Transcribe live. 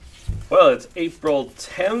Well, it's April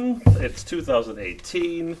 10th. It's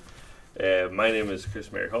 2018. My name is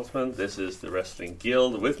Chris Mary Holtzman. This is the Wrestling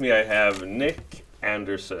Guild. With me I have Nick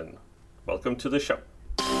Anderson. Welcome to the show.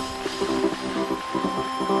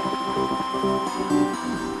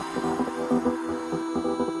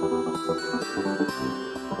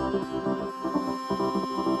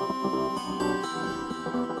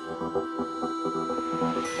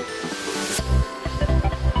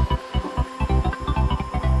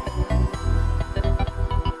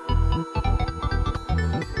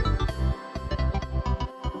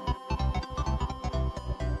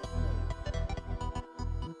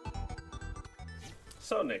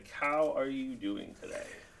 So, Nick, how are you doing today?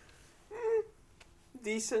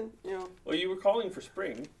 Decent, you know. Well, you were calling for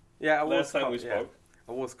spring. Yeah, Last time we spoke.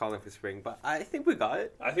 I was calling for spring, but I think we got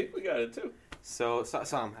it. I think we got it too. So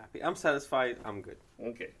I'm happy. I'm satisfied. I'm good.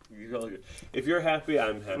 Okay, you're all good. If you're happy,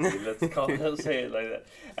 I'm happy. Let's say it like that.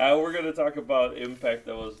 We're going to talk about Impact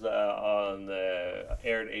that was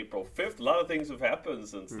aired April 5th. A lot of things have happened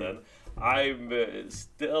since then. I'm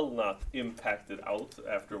still not impacted out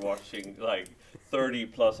after watching like 30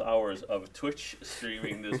 plus hours of Twitch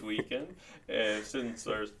streaming this weekend since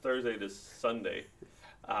Thursday to Sunday.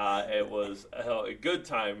 It was a good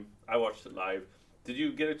time. I watched it live. Did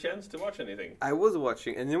you get a chance to watch anything? I was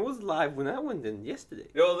watching, and it was live when I went in yesterday.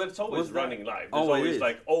 Well, it's always running live. There's always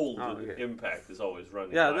like old Impact is always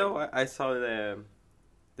running live. Yeah, no, I saw the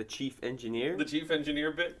chief engineer. The chief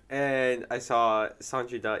engineer bit? And I saw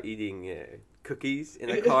Sanjay Dutt eating cookies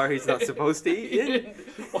in a car he's not supposed to eat in.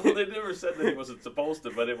 Well, they never said that he wasn't supposed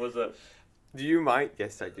to, but it was a... Do you mind?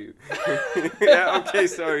 Yes, I do. Yeah, okay,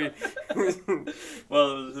 sorry. Well,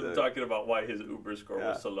 it was him talking about why his Uber score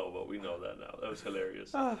was so low, but we know that now. That was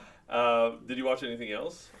hilarious. Did you watch anything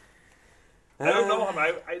else? I don't know.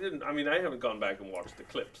 I didn't. I mean, I haven't gone back and watched the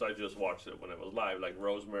clips. I just watched it when it was live, like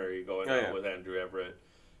Rosemary going out with Andrew Everett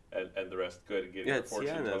and the rest good getting their fortune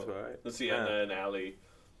Sienna as well, right? The Sienna and Ali.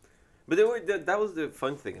 But that was the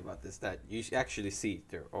fun thing about this, that you actually see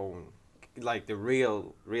their own, like the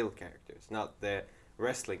real characters, not the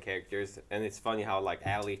wrestling characters. And it's funny how like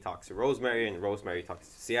Ali talks to Rosemary and Rosemary talks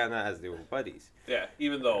to Sienna as they were buddies. Yeah,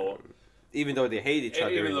 even though they hate each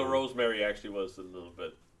other. Even though Rosemary actually was a little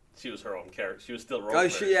bit, she was her own character. She was still Rosemary.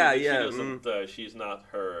 She doesn't, she's not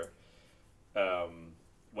her,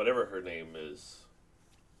 whatever her name is,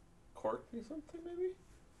 Courtney something maybe?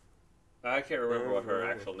 I can't remember what her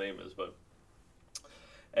actual name is, but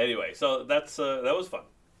anyway, so that was fun.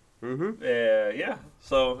 Mm-hmm. Yeah.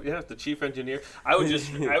 So yeah, the chief engineer. I would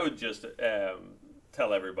just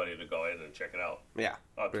tell everybody to go in and check it out. Yeah.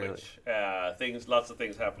 On really. Twitch. Lots of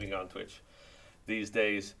things happening on Twitch these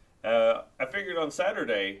days. I figured on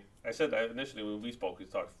Saturday. I said initially when we spoke, we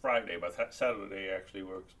talked Friday, but Saturday actually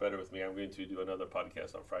works better with me. I'm going to do another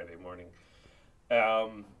podcast on Friday morning.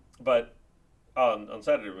 But on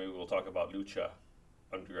Saturday maybe we'll talk about Lucha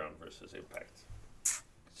Underground versus Impact.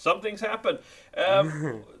 Something's happened.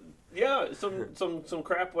 Yeah, some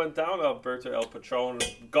crap went down. Alberto El Patron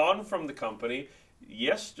gone from the company.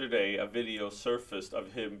 Yesterday, a video surfaced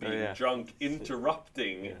of him being drunk,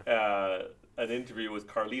 interrupting an interview with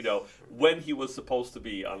Carlito when he was supposed to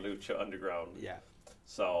be on Lucha Underground. Yeah.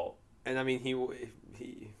 So. And I mean,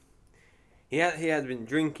 he had been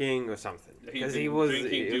drinking or something because he was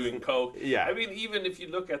doing coke. Yeah. I mean, even if you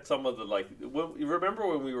look at some of the you remember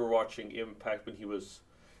when we were watching Impact when he was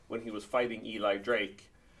fighting Eli Drake.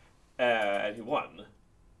 And he won.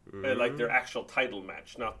 Like their actual title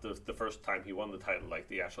match, not the first time he won the title, like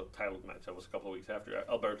the actual title match. That was a couple of weeks after.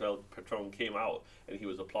 Alberto El Patron came out, and he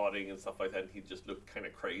was applauding and stuff like that, and he just looked kind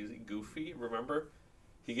of crazy, goofy, remember?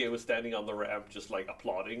 He was standing on the ramp just, like,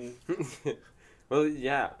 applauding. Well,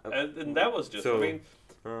 yeah. And that was just, I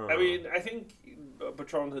think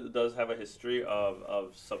Patron does have a history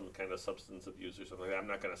of some kind of substance abuse or something like that. I'm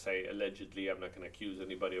not going to say allegedly, I'm not going to accuse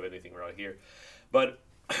anybody of anything right here. But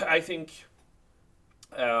I think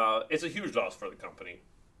it's a huge loss for the company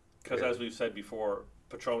because, as we've said before,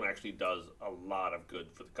 Patron actually does a lot of good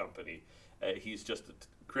for the company. He's just a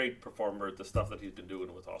great performer. The stuff that he's been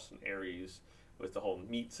doing with Austin Aries, with the whole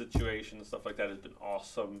meat situation and stuff like that has been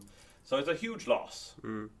awesome. So it's a huge loss,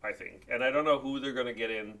 I think. And I don't know who they're going to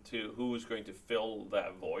get into, who's going to fill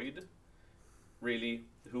that void, really,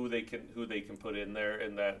 who they can put in there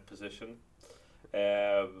in that position.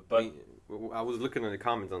 But I was looking at the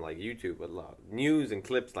comments on like YouTube, a lot of news and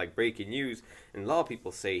clips like breaking news, and a lot of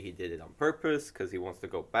people say he did it on purpose because he wants to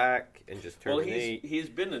go back and just terminate. Well, he's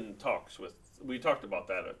been in talks with. We talked about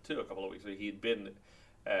that too a couple of weeks ago. He'd been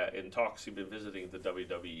in talks. He'd been visiting the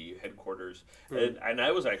WWE headquarters, and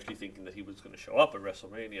I was actually thinking that he was going to show up at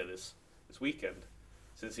WrestleMania this weekend.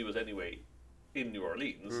 since he was anyway in New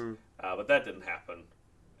Orleans. But that didn't happen.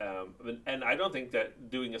 And I don't think that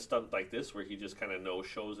doing a stunt like this, where he just kind of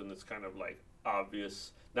no-shows and it's kind of like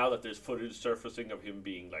obvious, now that there's footage surfacing of him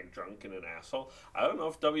being like drunk and an asshole, I don't know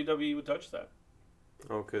if WWE would touch that.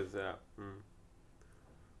 Oh, because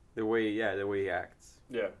the way he acts.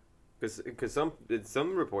 Yeah. Because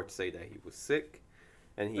some reports say that he was sick,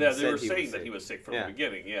 and they were saying that he was sick from the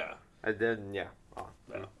beginning. Yeah. And then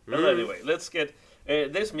Well, anyway, let's get.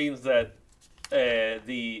 This means that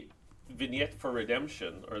the vignette for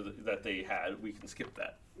Redemption, that they had, we can skip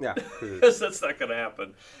that. Yeah, because that's not going to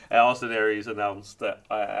happen. Austin Aries announced that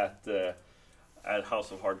at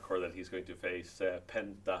House of Hardcore that he's going to face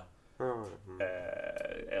Penta,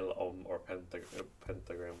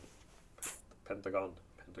 Pentagon,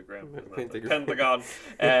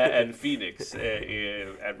 and Phoenix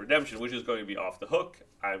at Redemption, which is going to be off the hook,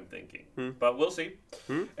 I'm thinking. But we'll see.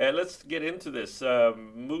 Let's get into this.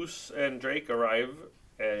 Moose and Drake arrive.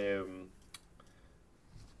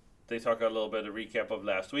 They talk a little bit of recap of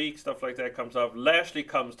last week, stuff like that comes up. Lashley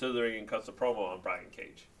comes to the ring and cuts a promo on Brian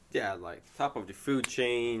Cage. Yeah, like top of the food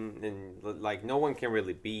chain, and like no one can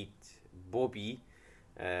really beat Bobby.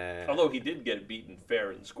 Although he did get beaten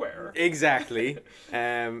fair and square. Exactly.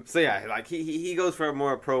 So yeah, like he goes for a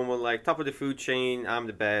more promo, like top of the food chain, I'm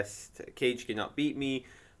the best. Cage cannot beat me,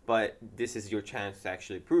 but this is your chance to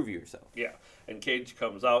actually prove yourself. Yeah, and Cage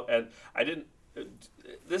comes out, and I didn't.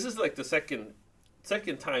 This is like the second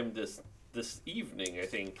time this evening, I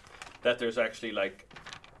think, that there's actually like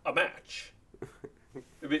a match.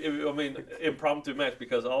 I mean, impromptu match,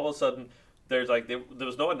 because all of a sudden there's like there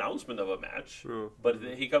was no announcement of a match, but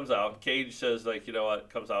he comes out. Cage says, like, you know what,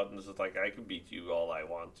 comes out and is just like, I can beat you all I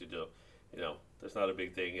want to do. You know, that's not a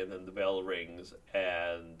big thing. And then the bell rings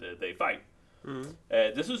and they fight.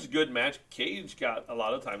 This was a good match. Cage got a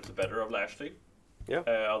lot of times the better of Lashley. Yeah.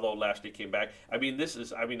 Although Lashley came back. I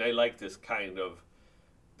like this kind of,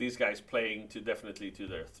 these guys playing definitely to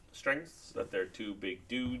their strengths, that they're two big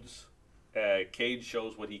dudes. Cage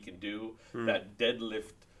shows what he can do. That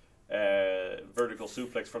deadlift vertical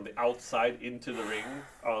suplex from the outside into the ring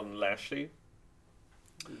on Lashley.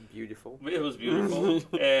 Beautiful. It was beautiful.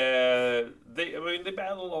 They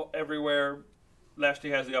battle everywhere.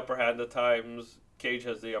 Lashley has the upper hand at times. Cage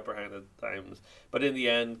has the upper hand at times. But in the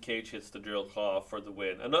end, Cage hits the drill claw for the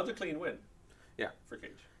win. Another clean win. Yeah. For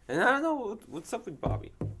Cage. And I don't know what's up with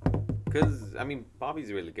Bobby. Because, I mean,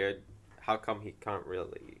 Bobby's really good. How come he can't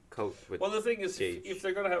really cope with Well, the thing is, Cage? if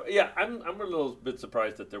they're going to have... Yeah, I'm a little bit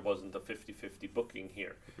surprised that there wasn't a 50-50 booking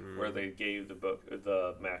here, where they gave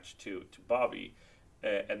the match to Bobby,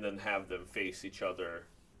 and then have them face each other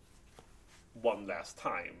one last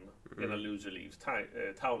time in a loser leaves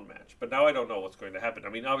town match. But now I don't know what's going to happen. I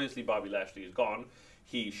mean, obviously Bobby Lashley is gone.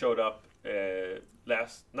 He showed up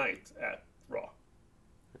last night at Raw.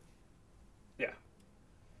 Yeah.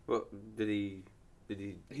 Well, did he?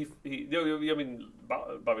 I mean,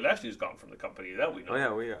 Bobby Lashley is gone from the company. That we know.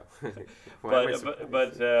 Oh yeah,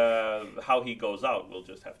 but how he goes out, we'll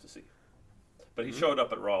just have to see. But he showed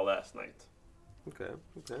up at Raw last night. Okay.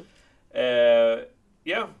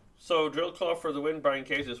 Yeah. So drill claw for the win. Brian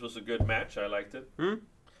Cage. This was a good match. I liked it.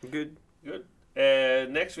 Good.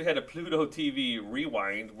 Next, we had a Pluto TV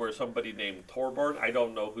rewind where somebody named Torborn, I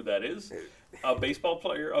don't know who that is, a baseball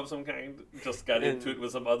player of some kind, just got into it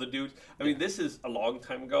with some other dudes. I mean, this is a long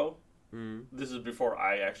time ago. This is before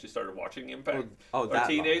I actually started watching Impact or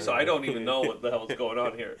TNA, so I don't even know what the hell's going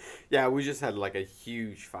on here. Yeah, we just had like a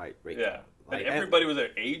huge fight. Right? Yeah, like, and everybody was there.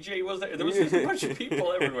 AJ was there. There was just a bunch of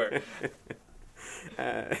people everywhere.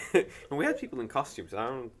 And we had people in costumes. I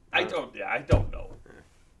don't know.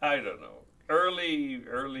 I don't know. Early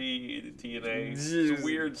TNA, some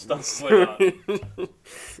weird stuff went on.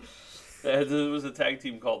 There was a tag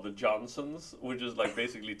team called the Johnsons, which is like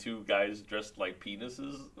basically two guys dressed like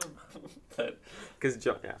penises.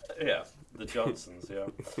 Yeah, the Johnsons. Yeah.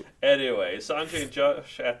 Anyway, Sanjay and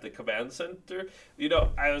Josh at the command center. You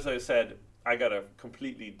know, as I said, I got a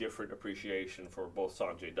completely different appreciation for both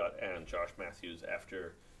Sanjay Dutt and Josh Matthews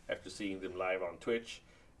after seeing them live on Twitch.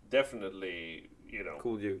 Definitely, you know,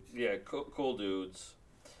 cool dudes. Yeah, cool dudes,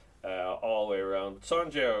 all the way around.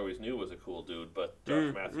 Sanjay I always knew was a cool dude, but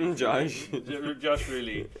Josh Matthews, Josh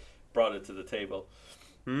really brought it to the table.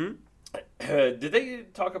 Did they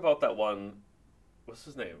talk about that one? What's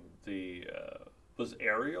his name? Was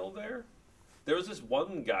Ariel there? There was this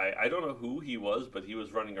one guy. I don't know who he was, but he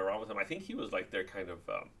was running around with him. I think he was like their kind of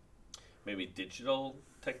maybe digital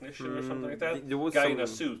technician or something like that. There was guy in a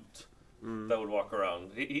suit. That would walk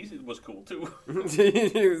around. He was cool too.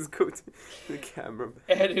 He was cool too. The camera.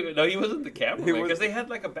 Anyway, no, he wasn't the camera because they had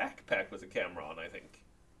like a backpack with a camera on, I think.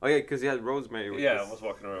 Oh yeah, because he had Rosemary. With I was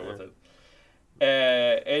walking around with it.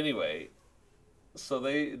 Anyway, so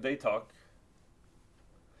they talk.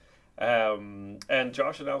 And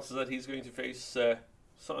Josh announces that he's going to face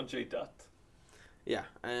Sanjay Dutt. Yeah,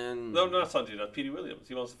 and no, not Sanjay Dutt. Petey Williams.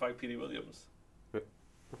 He wants to fight Petey Williams.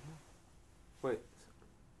 Wait.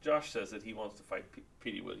 Josh says that he wants to fight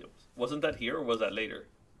Petey Williams. Wasn't that here or was that later?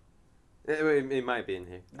 It might be in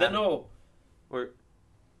here. No.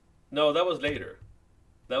 No, that was later.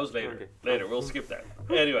 Okay. Later, we'll skip that.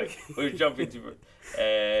 Anyway, we're jumping to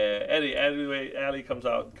anyway, Ali comes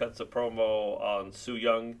out and cuts a promo on Su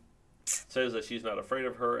Yung. Says that she's not afraid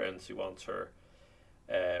of her and she wants her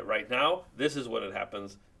right now. This is when it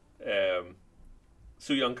happens.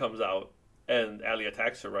 Su Yung comes out and Ali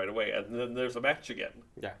attacks her right away, and then there's a match again.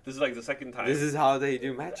 Yeah. This is like the second time. This is how they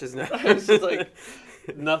do matches now. It's just like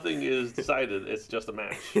nothing is decided. It's just a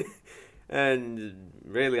match. And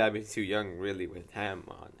really, Su Yung really went ham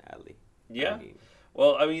on Ali. Yeah.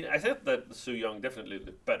 Well, I thought that Su Yung definitely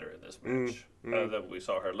looked better in this match than we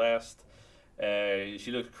saw her last.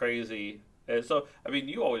 She looked crazy. So,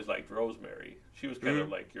 you always liked Rosemary. She was kind of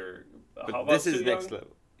like your... But how about this is Su next Yung?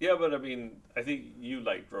 level. Yeah, but I think you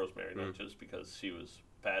liked Rosemary, not just because she was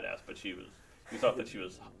badass, but you thought that she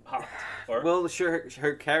was hot. Or? Well, sure,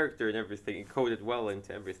 her character and everything coded well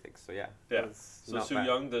into everything, so yeah. Yeah. So Su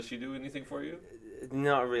Yung, does she do anything for you?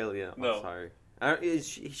 Not really, no. I'm sorry.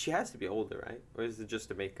 She has to be older, right? Or is it just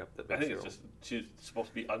the makeup that makes I think her it's old? just she's supposed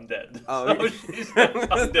to be undead. Oh, so she's not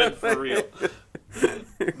undead for real.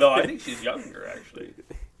 No, I think she's younger, actually.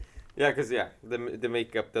 Yeah, because the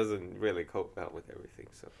makeup doesn't really cope well with everything,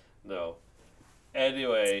 so... No.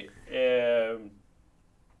 Anyway,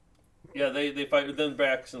 they fight. Then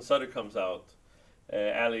Braxton Sutter comes out.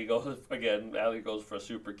 Ali goes for a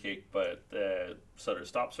super kick, but Sutter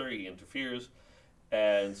stops her. He interferes,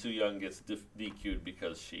 and Su Yung gets DQ'd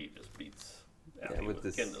because she just beats Ali with a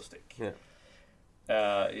kendo stick.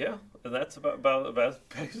 Yeah. And that's about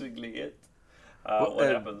basically it. What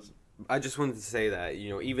happens? I just wanted to say that,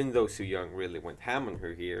 even though Su Yung really went ham on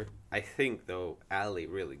her here, I think, though, Ali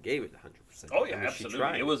really gave it 100%. Oh, yeah,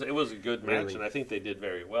 absolutely. It was a good match, really. And I think they did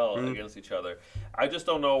very well against each other. I just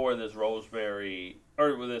don't know where this Rosemary,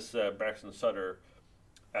 or with this Braxton Sutter,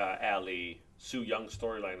 Ali, Su Yung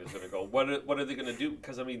storyline is going to go. What are they going to do?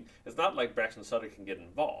 Because, it's not like Braxton Sutter can get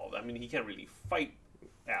involved. He can't really fight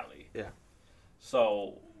Ali. Yeah.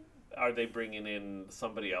 So... Are they bringing in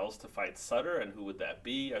somebody else to fight Sutter, and who would that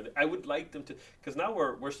be? I would like them to, because now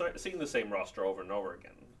we're seeing the same roster over and over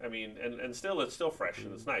again. And still it's still fresh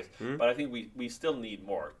and it's nice, but I think we still need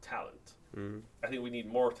more talent. I think we need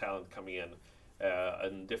more talent coming in,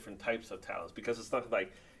 and different types of talents, because it's not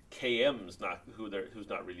like KM's who's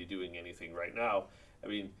not really doing anything right now.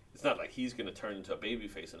 It's not like he's going to turn into a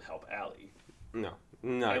babyface and help Ali. No,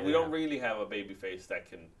 and we don't really have a babyface that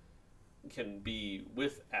can be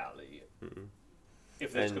with Ali.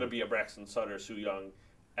 If there's going to be a Braxton Sutter, Su Yung,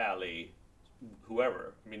 Ali,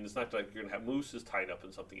 whoever. It's not like you're going to have Moose is tied up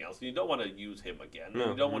in something else. And you don't want to use him again.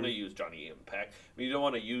 You don't want to use Johnny Impact. You don't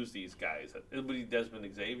want to use these guys. It would be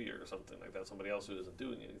Desmond Xavier or something like that. Somebody else who isn't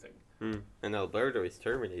doing anything. And Alberto is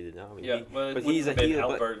terminated now. But he's a heel.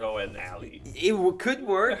 Alberto and Ali. It could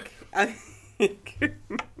work.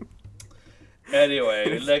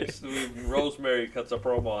 Anyway, next week, Rosemary cuts a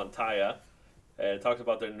promo on Taya and talks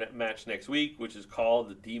about their match next week, which is called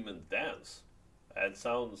the Demon's Dance. That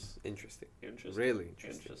sounds interesting. Really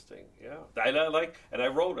interesting. Yeah, and I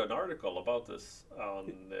wrote an article about this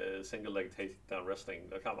on Single Leg Takedown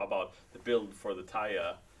Wrestling.com about the build for the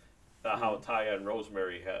Taya, how Taya and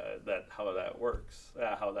Rosemary how that works,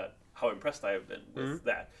 how impressed I have been with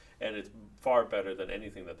that. And it's far better than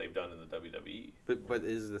anything that they've done in the WWE. But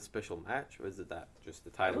is it a special match, or is it just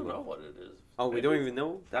the title? I don't know what it is. Oh, we don't even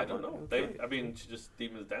know? I don't know. Okay. Just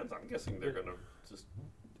Demon's Dance. I'm guessing they're going to just...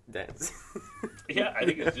 Dance. Yeah, I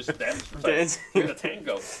think it's just dance. Dance. Like a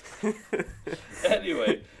tango.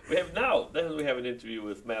 Anyway, we have an interview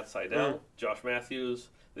with Matt Sydal, Josh Matthews.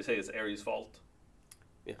 They say it's Aries' fault.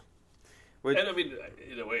 And in a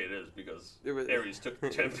way it is, because Aries took the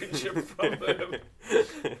championship from him.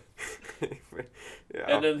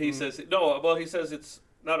 And then he says, he says it's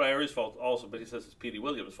not Aries' fault also, but he says it's Petey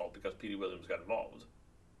Williams' fault because Petey Williams got involved.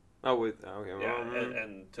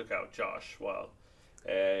 And took out Josh.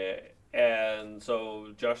 And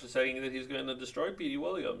so Josh is saying that he's going to destroy Petey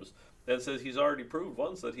Williams, and says he's already proved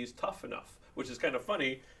once that he's tough enough, which is kind of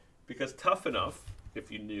funny, because Tough Enough, if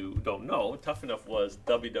you don't know, Tough Enough was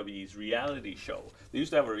WWE's reality show. They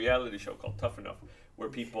used to have a reality show called Tough Enough, where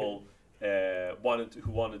people who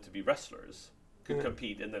wanted to be wrestlers could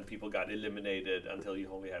compete, and then people got eliminated until you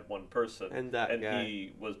only had one person, and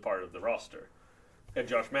he was part of the roster. And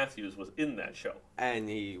Josh Matthews was in that show, and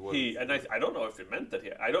he was. I don't know if it meant that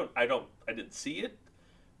I didn't see it,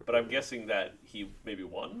 but I'm guessing that he maybe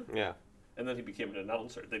won. Yeah. And then he became an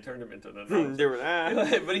announcer. They turned him into an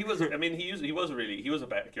announcer. But he was. I mean, he was a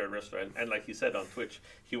backyard wrestler, and like he said on Twitch,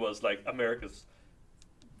 he was like America's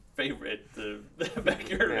favorite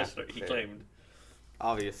backyard wrestler. He claimed.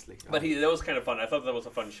 Obviously. But that was kind of fun. I thought that was a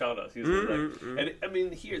fun shout out. He was and I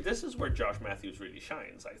mean, this is where Josh Matthews really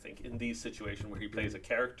shines, I think, in these situations where he plays a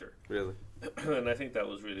character. Really. And I think that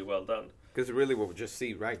was really well done. Because really what we just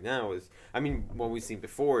see right now is, I mean, what we've seen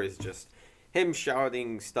before is just him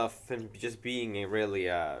shouting stuff and just being a really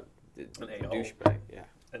an douchebag. Yeah.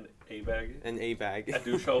 An A-bag. An A-bag. A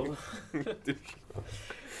douche-hole.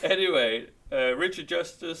 Anyway, Richard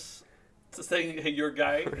Justice saying, hey, your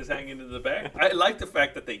guy is hanging in the back. I like the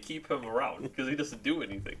fact that they keep him around because he doesn't do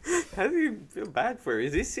anything. How do you feel bad for him?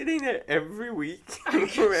 Is he sitting there every week?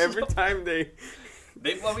 Every time they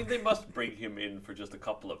must bring him in for just a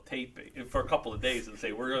couple of taping, for a couple of days and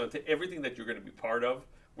say, we're going to everything that you're going to be part of,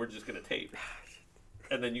 we're just going to tape.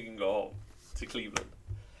 And then you can go home to Cleveland.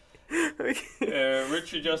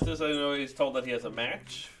 Richard Justice, I know he's told that he has a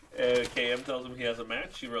match. KM tells him he has a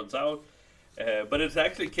match. He runs out. But it's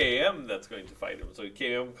actually KM that's going to fight him. So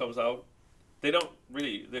KM comes out. They don't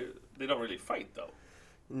really fight though.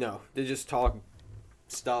 No, they just talk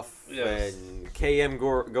stuff. Yes. And KM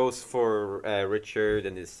goes for Richard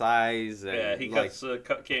and his size. And he KM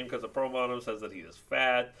cuts a promo on him, says that he is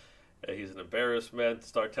fat. He's an embarrassment.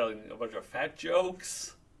 Start telling a bunch of fat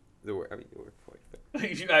jokes. The word quite fit.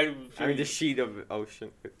 The sheet of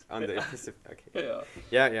ocean on the Pacific. Okay.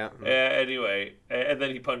 Yeah. Anyway, and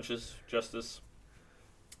then he punches Justice.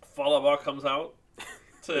 Falaba comes out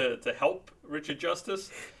to help Richard Justice,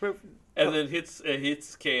 and then hits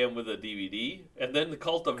KM with a DVD. And then the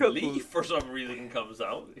Cult of Leaf for some reason comes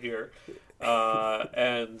out here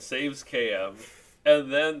and saves KM.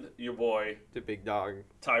 And then your boy, the big dog,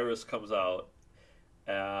 Tyrus, comes out,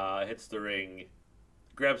 hits the ring.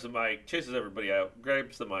 Grabs the mic, chases everybody out,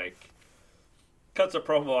 grabs the mic, cuts a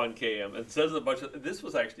promo on KM, and says a bunch of... This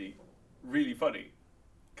was actually really funny,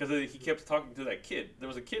 because he kept talking to that kid. There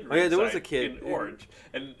was a kid there was a kid in orange,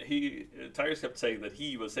 and Tyrus kept saying that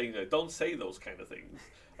he was saying, don't say those kind of things.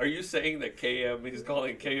 Are you saying that he's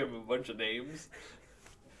calling KM a bunch of names?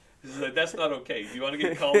 He's like, that's not okay. Do you want to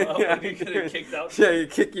get called out? Are you going to get kicked out? Yeah,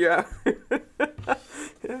 kick you out.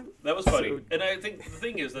 That was funny. And I think the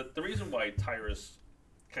thing is that the reason why Tyrus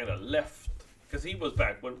kind of left, because he was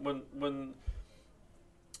back when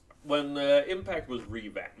Impact was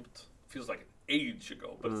revamped. Feels like an age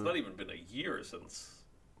ago, but it's not even been a year since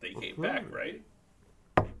they came back, right?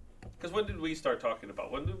 Because when did we start talking about?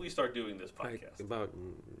 When did we start doing this podcast? About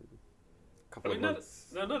a couple of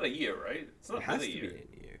months. Not a year, right? It's not been a year. Be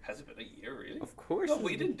a year. Has it been a year, really? Of course. No,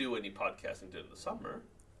 we didn't do any podcasting during the summer.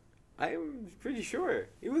 I'm pretty sure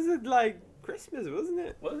it was at Christmas, wasn't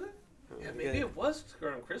it? Was it? Yeah, maybe it was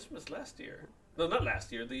around Christmas last year. No, not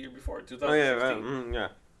last year. The year before, 2016. Oh yeah.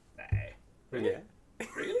 Really? Yeah.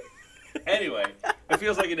 Really? Anyway, it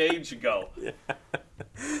feels like an age ago. Yeah.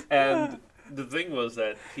 And the thing was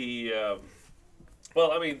that he,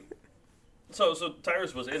 so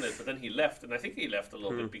Tyrus was in it, but then he left, and I think he left a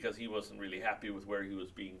little bit because he wasn't really happy with where he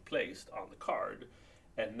was being placed on the card,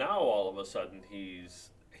 and now all of a sudden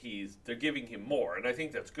they're giving him more, and I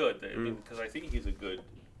think that's good. I mean, because I think he's a good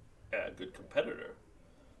competitor,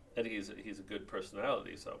 and he's a good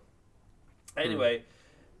personality. So anyway,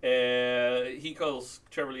 he calls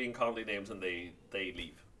Trevor Lee and Conley names, and they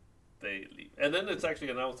leave. And then it's actually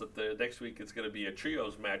announced that the next week it's going to be a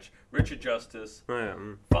trios match: Richard Justice,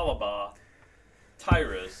 Falaba,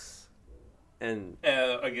 Tyrus, and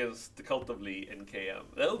against the Cult of Lee and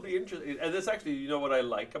KM. That'll be interesting. And this actually, you know what I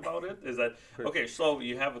like about it is that so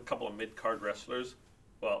you have a couple of mid-card wrestlers.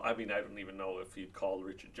 Well, I mean, I don't even know if you'd call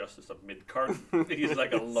Richard Justice a mid-card. He's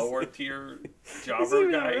like a lower-tier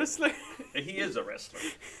jobber guy. A wrestler? He is a wrestler.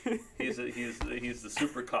 He's the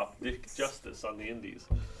super cop Dick Justice on the Indies.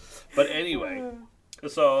 But anyway,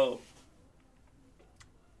 so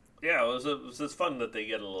yeah, it was fun that they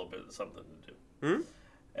get a little bit of something to do.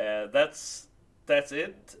 That's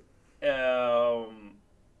it. Yeah,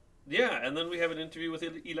 and then we have an interview with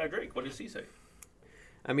Eli Drake. What does he say?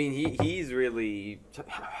 I mean, he's really...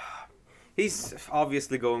 He's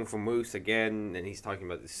obviously going for Moose again, and he's talking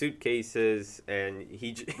about the suitcases, and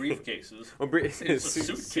he... Briefcases.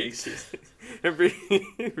 Suitcases.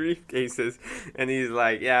 Briefcases. And he's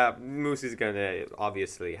like, yeah, Moose is going to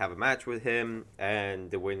obviously have a match with him,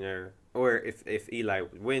 and the winner or if Eli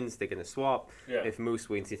wins, they're gonna swap. Yeah. If Moose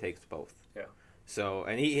wins, he takes both. Yeah. So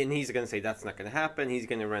he's gonna say that's not gonna happen. He's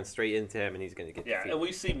gonna run straight into him, and he's gonna get. Yeah, and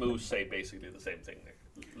we see Moose say basically the same thing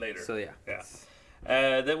later. So yeah.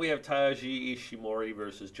 Then we have Taiji Ishimori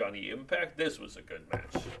versus Johnny Impact. This was a good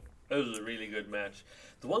match. This was a really good match.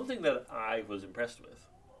 The one thing that I was impressed with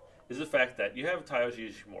is the fact that you have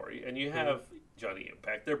Taiji Ishimori and you have Johnny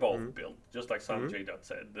Impact. They're both built, just like Sanjay Dutt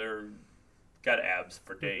said. They're got abs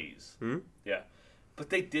for days. Yeah. But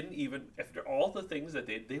they didn't even, after all the things that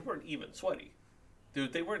they weren't even sweaty.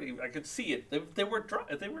 Dude, they weren't even, I could see it. They weren't dry,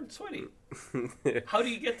 they weren't sweaty. How do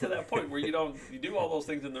you get to that point where you do all those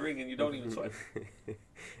things in the ring and you don't even sweat?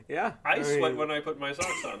 Yeah. I sweat when I put my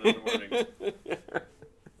socks on in the morning.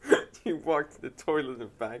 You walk to the toilet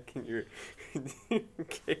and back, and you're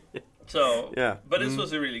okay. So, yeah. But this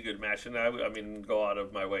was a really good match, and I mean, go out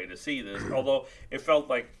of my way to see this. Although it felt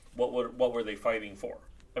like, what were they fighting for?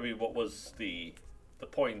 I mean, what was the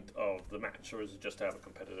point of the match, or was it just to have a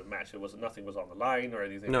competitive match? Nothing was on the line or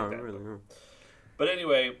anything. No, like that. Really. No. But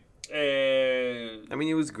anyway, I mean,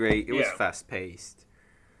 it was great. It was fast paced,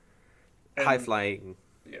 high flying.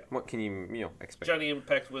 Yeah. What can you expect? Johnny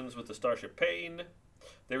Impact wins with the Starship Pain.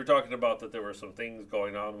 They were talking about that there were some things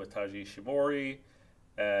going on with Taiji Ishimori.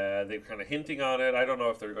 They were kind of hinting on it. I don't know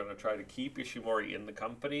if they're going to try to keep Ishimori in the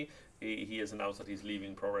company. He has announced that he's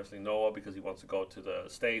leaving Pro Wrestling Noah because he wants to go to the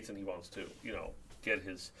States and he wants to, get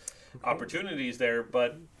his opportunities there.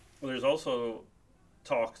 But there's also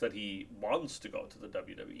talks that he wants to go to the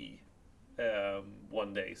WWE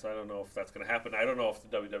one day. So I don't know if that's going to happen. I don't know if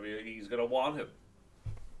the WWE is going to want him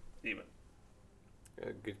even.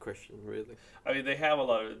 Good question, really. I mean, they have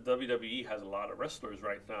WWE has a lot of wrestlers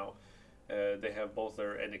right now. They have both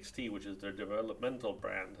their NXT, which is their developmental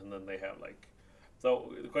brand, and then they have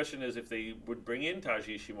So the question is if they would bring in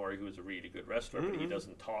Taiji Ishimori, who is a really good wrestler, but he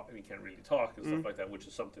doesn't talk, and he can't really talk and stuff like that, which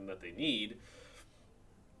is something that they need.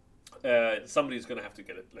 Somebody's going to have to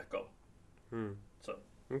get it let go. So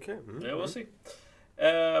okay, yeah, we'll see.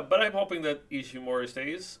 But I'm hoping that Ishimori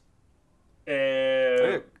stays.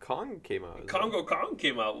 Kong came out. Congo Kong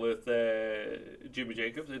came out with Jimmy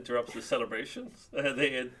Jacobs interrupts the celebrations.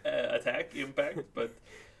 They attack Impact, but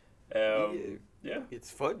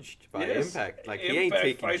it's fudged by Impact. Like Impact he ain't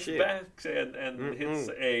taking fights shit. Back and hits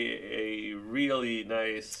a really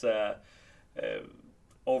nice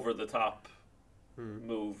over the top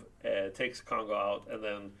move. Takes Congo out, and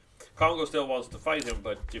then Congo still wants to fight him,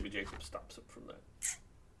 but Jimmy Jacobs stops him from that.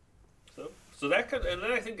 So that could, and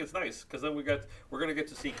then I think it's nice because then we're gonna get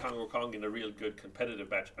to see Congo Kong in a real good competitive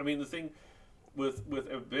match. I mean, the thing with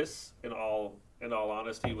Abyss, in all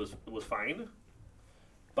honesty, was fine,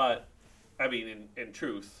 but I mean, in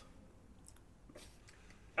truth,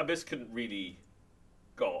 Abyss couldn't really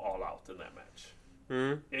go all out in that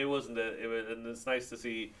match. It wasn't. And it's nice to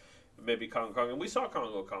see maybe Congo Kong, and we saw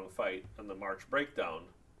Congo Kong fight in the March Breakdown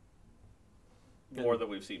more than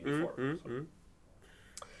we've seen before.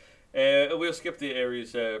 We'll skip the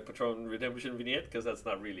Aries Patron Redemption vignette because that's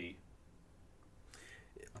not really.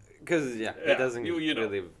 Because it doesn't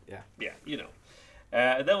really.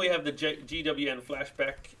 And then we have the GWN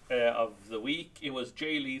flashback of the week. It was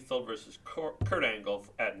Jay Lethal versus Kurt Angle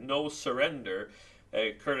at No Surrender.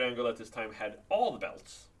 Kurt Angle at this time had all the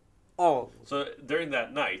belts. Oh. So during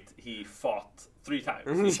that night, he fought 3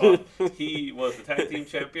 times. He was the tag team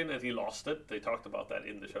champion and he lost it. They talked about that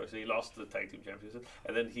in the show. So he lost the tag team championship,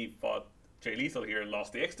 and then he fought Jay Lethal here and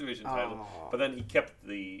lost the X Division title. But then he kept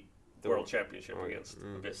the world championship against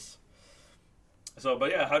Abyss. So, but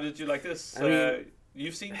yeah, how did you like this?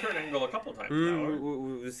 You've seen Kurt Angle a couple times now.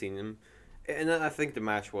 We've seen him. And I think the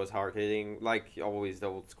match was hard-hitting, like always the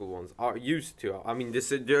old school ones are used to. I mean,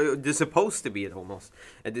 they're supposed to be it almost.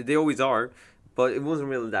 And they always are, but it wasn't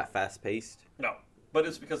really that fast-paced. No, but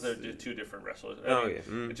it's because they're 2 different wrestlers.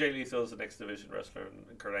 Jay Lethal is an X Division wrestler,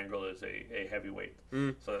 and Kurt Angle is a heavyweight.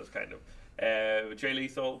 So that's kind of... Jay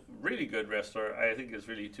Lethal, really good wrestler. I think it's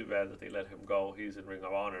really too bad that they let him go. He's in Ring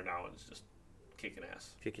of Honor now, and it's just kicking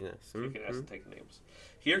ass. Kicking ass and taking names.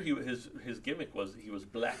 Here, his gimmick was he was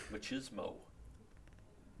Black Machismo.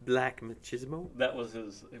 Black Machismo? That was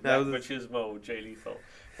his... Machismo, Jay Lethal,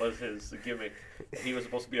 was his gimmick. He was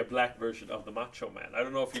supposed to be a black version of the Macho Man. I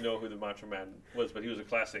don't know if you know who the Macho Man was, but he was a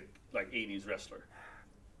classic, 80s wrestler.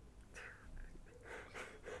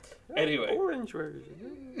 Anyway. Orange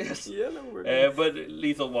version. Yes. Yellow version. But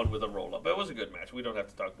Lethal won with a roll-up. It was a good match. We don't have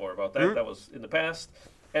to talk more about that. That was in the past.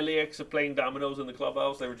 LAX are playing dominoes in the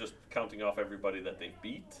clubhouse. They were just counting off everybody that they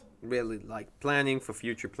beat. Really, planning for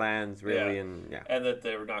future plans, really. And that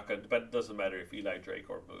they're not going to... But it doesn't matter if Eli Drake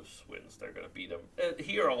or Moose wins. They're going to beat them.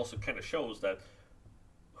 Here also kind of shows that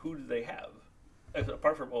who do they have?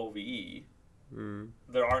 Apart from OVE,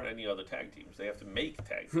 there aren't any other tag teams. They have to make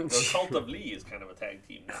tag teams. The Cult of Lee is kind of a tag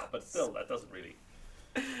team now, but still, that doesn't really...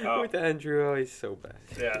 With Andrew, oh, he's so bad.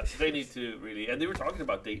 Yeah, they need to really... And they were talking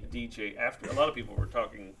about DJ after... A lot of people were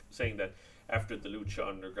saying that after the Lucha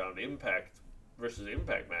Underground Impact versus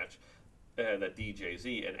Impact match, that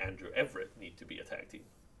DJZ and Andrew Everett need to be a tag team.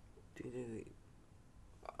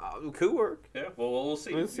 Could work. Yeah, well, we'll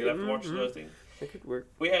see. We'll have to watch the thing. It could work.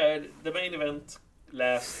 We had the main event,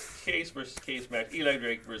 last Case versus Case match, Eli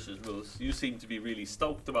Drake versus Moose. You seem to be really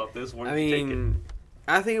stoked about this. I mean,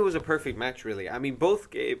 I think it was a perfect match, really. I mean, both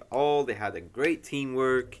gave all. They had a great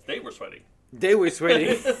teamwork. They were sweating.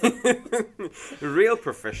 Real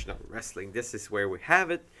professional wrestling. This is where we have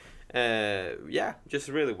it. Yeah, just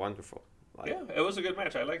really wonderful. Yeah, it was a good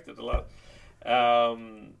match. I liked it a lot. I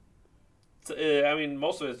mean,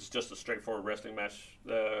 most of it's just a straightforward wrestling match.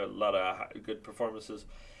 A lot of good performances.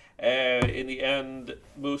 In the end,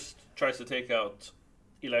 Moose tries to take out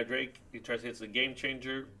Eli Drake. He tries to hit the Game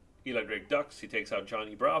Changer. Eli Drake ducks. He takes out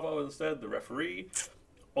Johnny Bravo instead, the referee.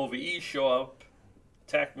 OVE show up,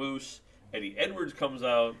 attack Moose. Eddie Edwards comes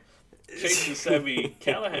out, chases Sami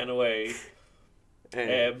Callihan away.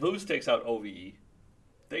 Moose takes out OVE.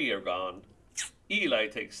 They are gone. Eli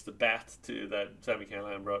takes the bat that Sami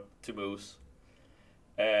Callihan brought to Moose.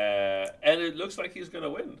 And it looks like he's going to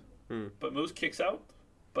win. But Moose kicks out.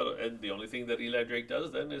 And the only thing that Eli Drake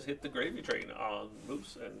does then is hit the gravy train on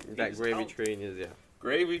Moose. And that gravy train is,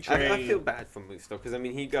 Gravy train. I feel bad for Moose, though, because, I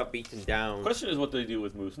mean, he got beaten down. The question is what they do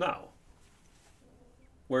with Moose now.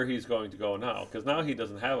 Where he's going to go now. Because now he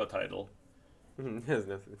doesn't have a title. There's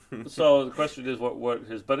nothing. So the question is what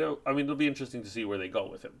his... But, I mean, it'll be interesting to see where they go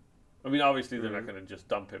with him. I mean, obviously, they're not going to just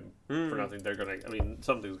dump him for nothing. They're going to... I mean,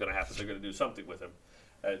 something's going to happen. They're going to do something with him.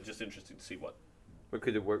 Just interesting to see what. What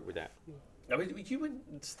could it work with that? I mean, you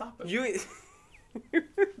wouldn't stop him.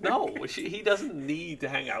 No, he doesn't need to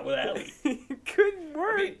hang out with Ali. It couldn't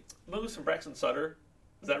work. I mean, Moose and Braxton Sutter,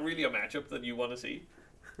 is that really a matchup that you want to see?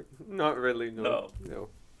 Not really, no.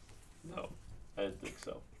 No, I don't think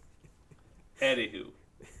so. Anywho,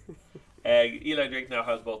 Eli Drake now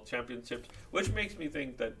has both championships, which makes me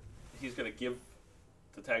think that he's going to give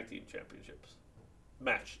the tag team championships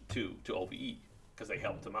match to OVE because they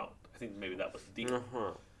helped him out. I think maybe that was the deal.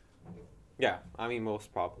 Yeah, I mean,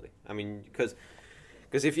 most probably. I mean, because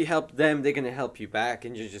if you help them, they're going to help you back,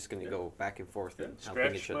 and you're just going to go back and forth and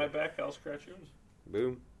helping each other. Scratch my back, I'll scratch yours.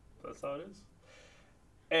 Boom. That's how it is.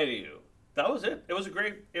 Anywho, that was it. It was a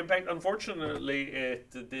great Impact. Unfortunately, it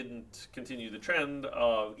didn't continue the trend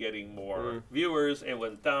of getting more viewers. It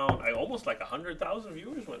went down. Almost like 100,000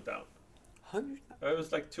 viewers went down. 100,000? It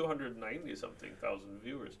was like 290-something thousand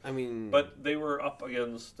viewers. I mean... But they were up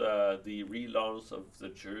against the relaunch of the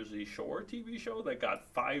Jersey Shore TV show that got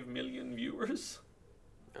 5 million viewers.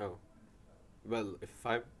 Oh. Well, if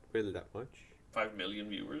 5... Really that much? 5 million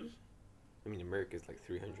viewers? I mean, America's like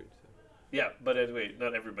 300, so... Yeah, but anyway,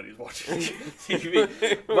 not everybody's watching TV.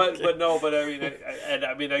 But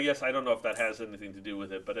I mean, I guess I don't know if that has anything to do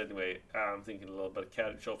with it. But anyway, I'm thinking a little bit of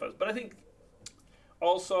Cat Show Fest. But I think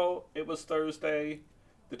also it was Thursday.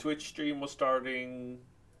 The Twitch stream was starting.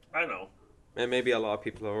 I don't know. And maybe a lot of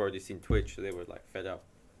people have already seen Twitch, so they were like fed up.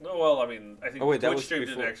 No, well, I mean, I think the Twitch stream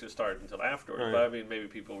didn't actually start until afterwards. Right. But I mean, maybe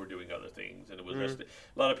people were doing other things, and it was wrestling.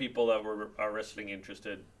 A lot of people that are wrestling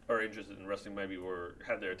interested in wrestling maybe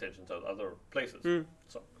had their attention to other places.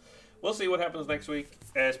 So we'll see what happens next week,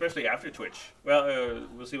 especially after Twitch. Well,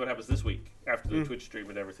 we'll see what happens this week after the Twitch stream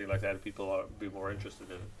and everything like that. People will be more interested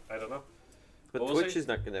in it. I don't know. But Twitch is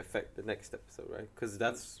not going to affect the next episode, right? Because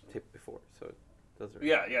that's taped before, so it doesn't.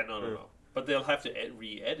 Yeah, no. But they'll have to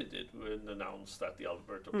re-edit it and announce that the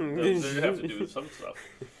Alberto... They'll have to do some stuff.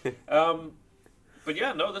 But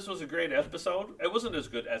yeah, no, this was a great episode. It wasn't as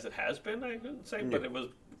good as it has been, I couldn't say, but it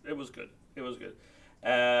was good. It was good.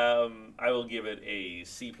 I will give it a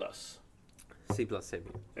C+. C+, same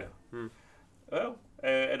here. Yeah. Well,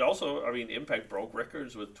 and also, I mean, Impact broke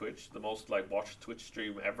records with Twitch. The most watched Twitch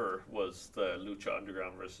stream ever was the Lucha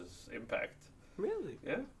Underground versus Impact. Really?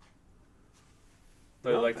 Yeah.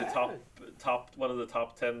 But the top one of the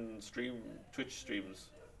top 10 Twitch streams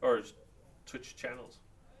or Twitch channels.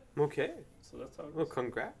 Okay. So that's how it is. Well,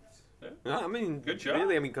 congrats. Yeah. No, I mean, good job.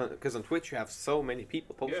 Really, I mean, because on Twitch you have so many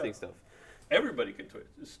people posting stuff. Everybody can Twitch.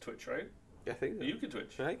 It's Twitch, right? I think so. You can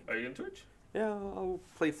Twitch. Right? Are you in Twitch? Yeah, I'll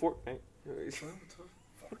play Fortnite.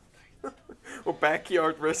 Or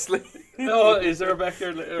backyard wrestling. No, is there a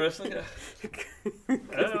backyard wrestling? I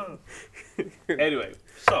don't know. Anyway,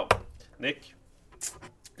 so Nick,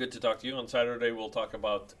 good to talk to you. On Saturday we'll talk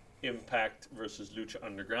about Impact versus Lucha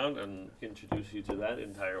Underground and introduce you to that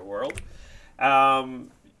entire world.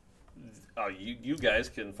 You guys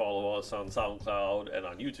can follow us on SoundCloud and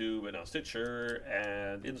on YouTube and on Stitcher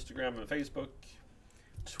and Instagram and Facebook,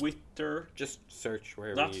 Twitter. Just search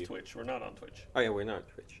wherever Not Twitch. We're not on Twitch. Oh yeah, we're not on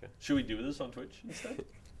Twitch. Yeah. Should we do this on Twitch instead?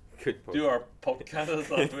 Good point. Do our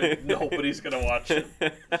podcast on Twitch? Nobody's gonna watch it.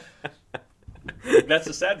 That's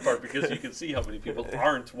the sad part because you can see how many people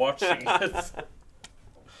aren't watching it.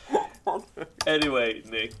 Anyway,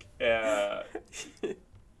 Nick, the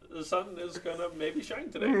sun is gonna maybe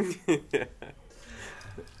shine today.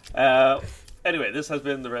 Anyway, this has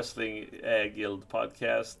been the Wrestling Guild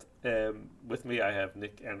podcast. With me, I have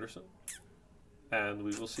Nick Anderson, and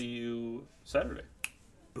we will see you Saturday.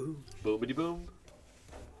 Boom. Boomity boom.